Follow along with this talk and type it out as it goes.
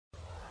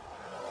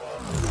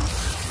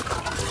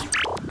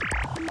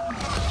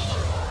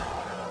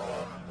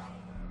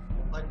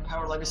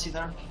we see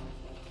there?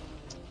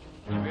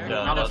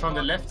 Now from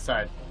the left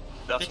side.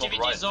 The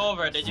GVG is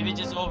over. The GVG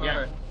is over.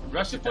 Yeah.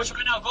 Rush it. Push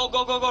right now. Go,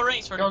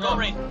 Rainsford. Go,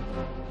 Rain.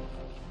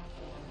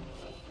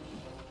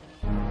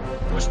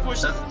 Push.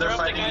 They're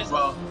fighting as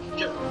well.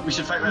 We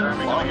should fight Red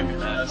Army going in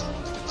between us.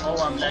 Oh,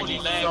 I'm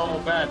lagging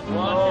so bad.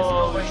 What is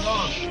going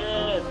on?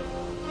 Shit.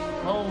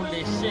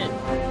 Holy shit.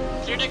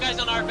 Clear the guys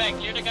on our back.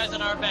 I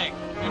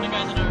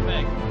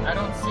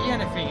don't see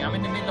anything. I'm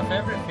in the middle of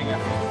everything.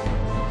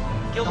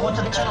 Don't look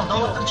to the channel.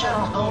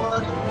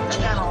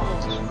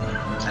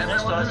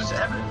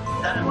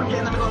 Everyone get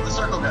in the middle of the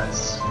circle,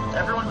 guys.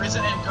 Everyone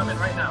risen in. Come in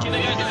right now. Kill the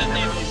guys in the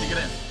table. Needs to get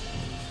in.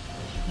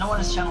 No one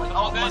is channeling.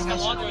 Oh, guys,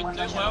 come on. We're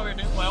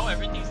doing well.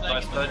 Everything's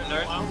like well.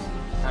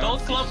 Don't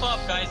clump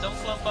up, guys. Don't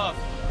clump up.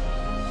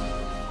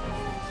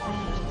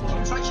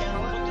 Try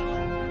channeling.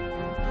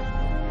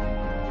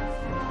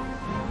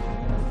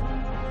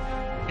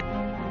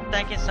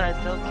 Tank inside,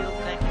 they'll kill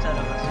tank inside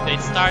of us. They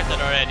started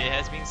already, it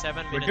has been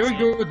 7 minutes. We're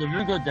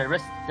doing good, they're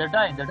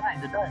dying.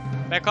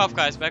 Back off,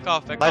 guys, back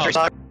off. You guys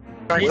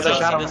wanna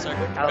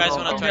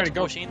try to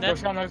push in them?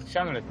 Go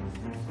channel it.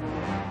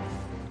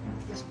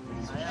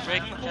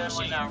 Drake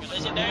pushing,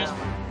 legendaries.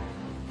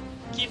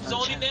 Keep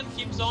zoning them.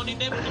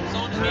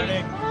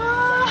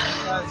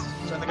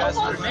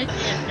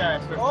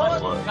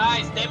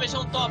 Guys, damage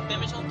on top.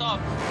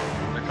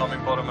 They're coming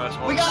bottom as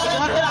well. We got it!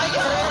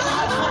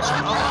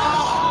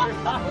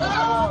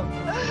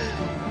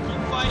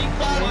 Keep fighting.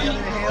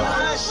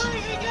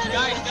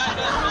 Guys,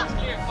 come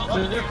clear.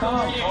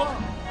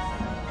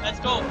 Let's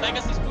go.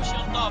 Legacy's pushing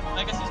on top.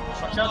 Guys.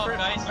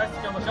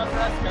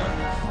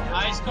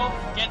 Nice go.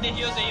 Get the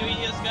heals, AoE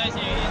heals, guys.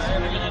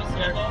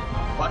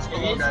 Watch the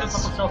low,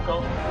 guys.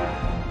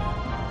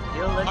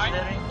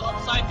 Legendary. Top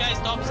side, guys.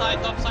 Top side.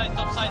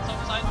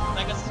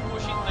 Legacy's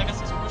pushing.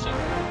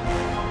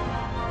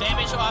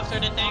 Damage after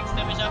the tanks.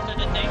 Damage on the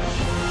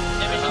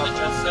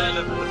troops, guys.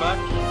 In the back.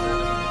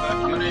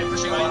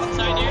 Pushing Right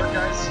inside here.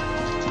 guys.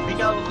 Speak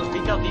out,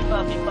 Vipa.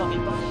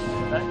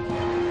 Back.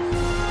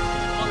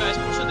 Come on, guys.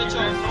 Push on the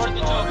choke.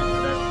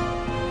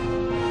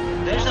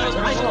 There's on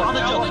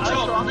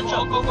the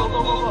choke. Go.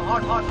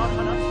 Hard. Go hard.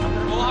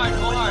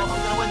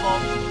 I'm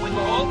gonna win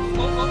ball.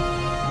 Go.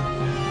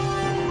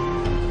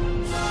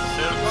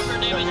 Drop her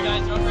damage,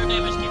 guys.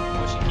 Keep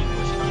pushing.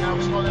 Now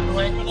we roll them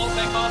away.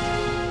 Back off.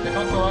 They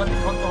can't go out.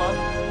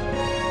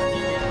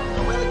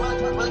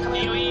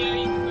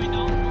 AoE.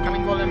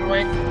 Coming, roll them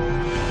away.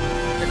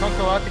 They can't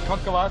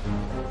go out.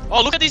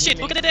 Oh, look at this shit.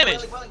 Look at the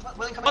damage.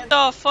 What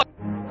the fuck?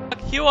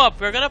 Heal up.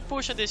 We're gonna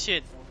push on this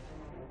shit.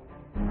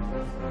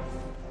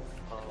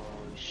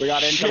 We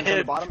got incoming from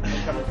the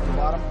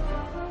bottom.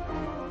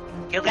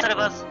 Kill inside of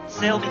us.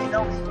 Still me.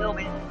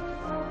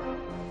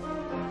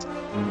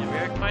 Yeah,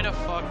 we're kind of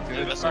fucked.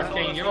 Dude,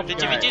 The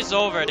GVG is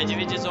over. We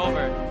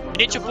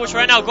need to push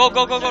right now. Go,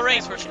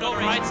 Reigns. We're go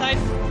right side.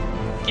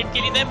 Keep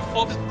killing them.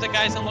 Focus the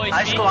guys on low HP.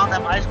 Ice go on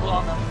them.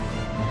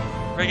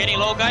 We're getting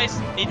low, guys.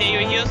 Need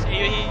AoE heals.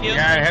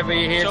 Yeah,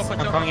 heavy heals. I'm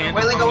coming in.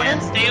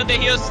 Stay on the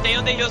heals,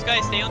 guys.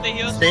 Stay,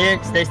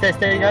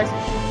 guys.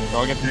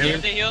 Don't get Stay healed.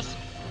 on the heals.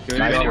 Good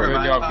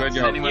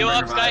job. Heal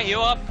up, guys.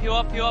 Heal up.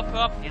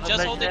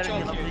 Just hold the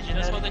choke here.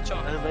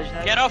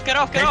 Get off.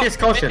 Take this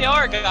caution.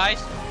 Meteor, guys.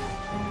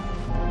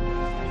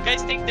 You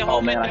guys take the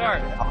whole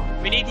meteor.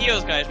 We need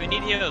heals, guys.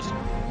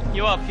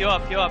 Heal up.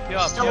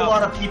 Still a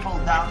lot of people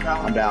down.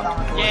 I'm down.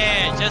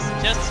 Yeah, just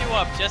heal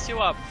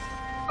up.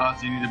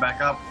 So you need to back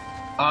up.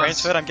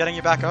 Rainsford, I'm getting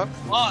you back up.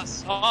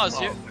 Us. Fuck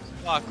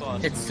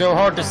us. It's so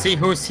hard to see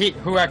who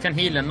I can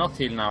heal and not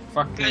heal now.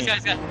 Fuck me.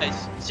 Guys,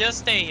 just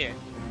stay here.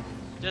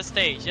 Just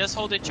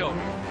hold the choke.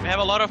 We have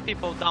a lot of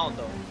people down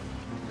though.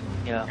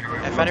 Yeah.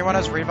 If anyone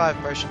has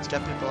revive potions,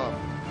 get people up.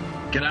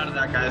 Get out of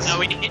that, guys. No,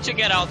 we need to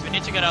get out. We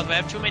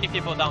have too many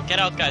people down. Get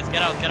out, guys.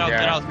 Get out.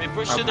 We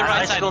push to the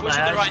right side. Push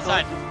to the right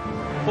side.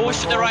 Push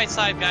to the right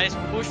side, guys.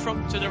 Push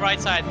to the right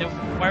side.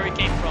 Where we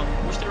came from.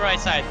 Push to the right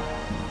side.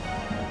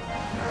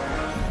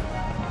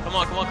 Come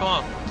on.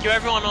 Kill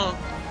everyone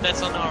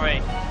that's on our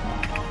way.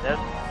 Yep.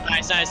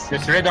 Nice.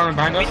 There's red army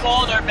behind us. Win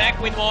wall on our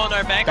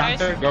back, guys.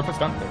 Stunter, go for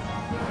Stunter.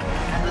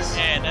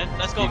 Yeah,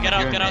 let's go. Get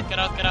out. Heal up. Get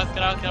out.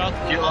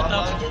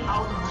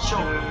 2,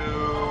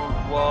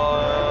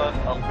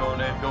 1. I'm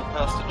going in. Go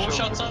past the Push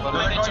choke.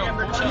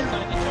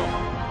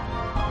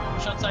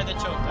 outside the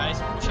choke, guys.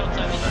 Push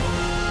outside the choke.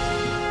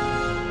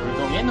 Are we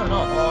going in or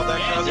not? Oh, that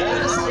curse is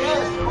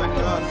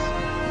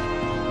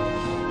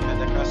Yeah,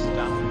 that curse is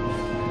down.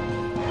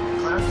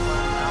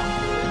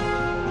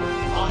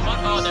 Oh fuck,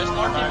 there's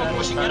more people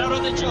pushing. Get out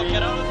of the choke.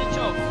 Get out of the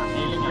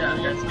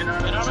Get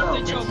out of the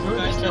choke,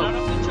 guys. Go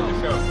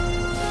through.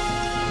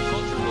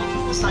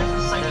 The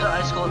sniper.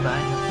 Ice go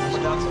dying.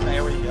 We're down some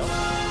AoE heals.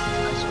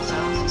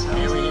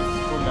 AoE is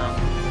cool down.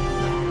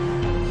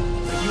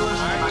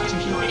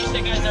 Finish the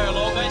guys that are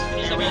low, guys.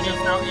 Finish the guys that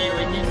are low.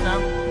 AoE heals now.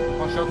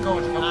 One shot go.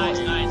 Nice.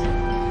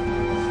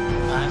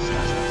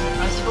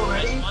 Nice go,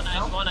 ready?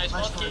 Nice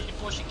one.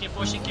 Keep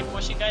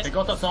pushing, guys. They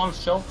got us on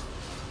choke.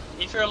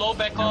 If you're low,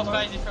 back off,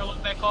 guys.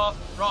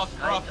 Rock.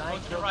 Go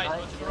to the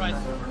right.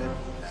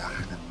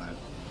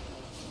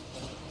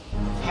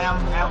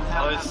 Ham.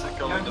 Nice,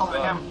 go Ham, in the call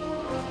back.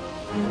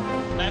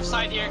 Ham. Left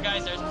side here,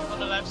 guys. There's people on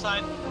the left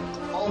side.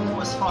 Oh,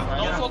 as fuck.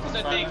 Don't focus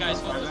the thing,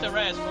 guys. Focus the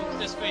rest.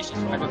 Focus the squishes.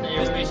 Focus the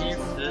squishes.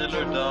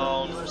 Healer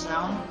down. Healers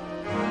down.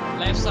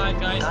 Left side,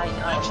 guys.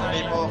 Push the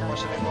people,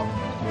 push the people.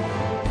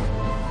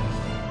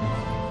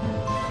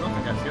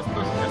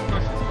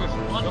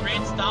 One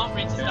Rinse down,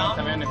 Rinse is down.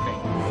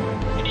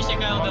 Finish the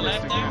guy on the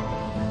left there.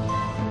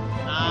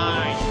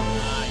 Nice.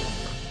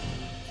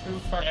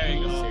 There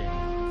you go.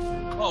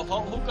 Oh,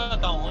 who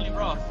got down? Only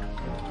Roth.